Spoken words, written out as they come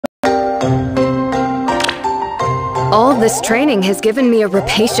All this training has given me a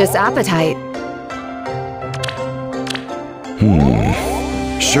rapacious appetite.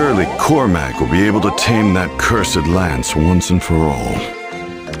 Surely Cormac will be able to tame that cursed lance once and for all.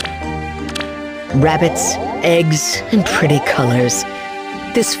 Rabbits, eggs, and pretty colors.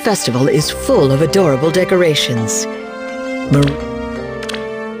 This festival is full of adorable decorations.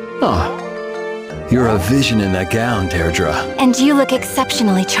 You're a vision in that gown, Deirdre. And you look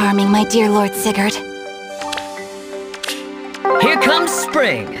exceptionally charming, my dear Lord Sigurd. Here comes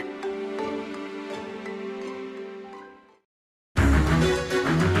spring!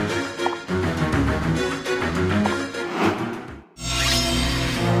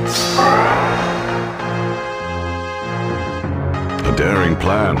 A daring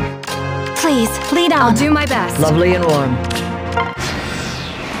plan. Please, lead on. I'll do my best. Lovely and warm.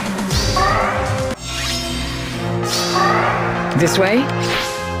 This way?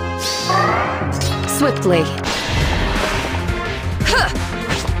 Swiftly. Huh.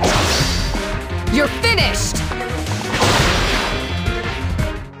 You're finished!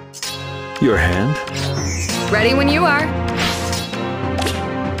 Your hand? Ready when you are.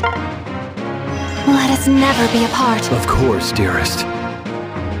 Let us never be apart. Of course, dearest.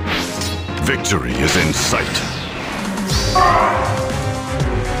 Victory is in sight.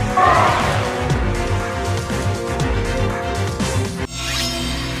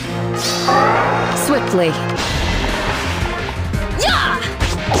 Swiftly. Yeah!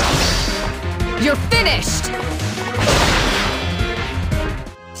 You're finished!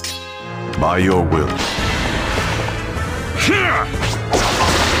 By your will.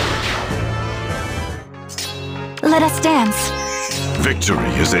 Let us dance. Victory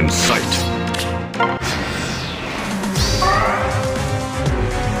is in sight.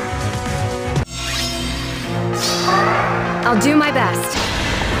 I'll do my best.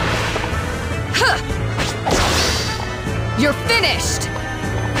 Huh. You're finished!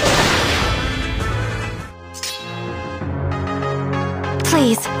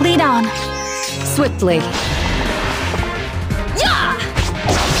 Please, lead on. Swiftly. Yeah!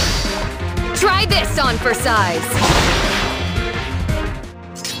 Try this on for size.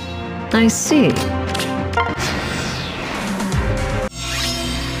 I see.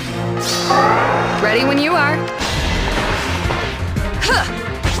 Ready when you are. Huh.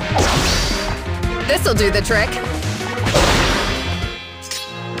 This'll do the trick.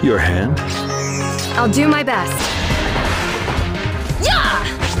 Your hand? I'll do my best. Yeah!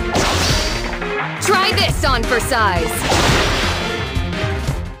 Try this on for size.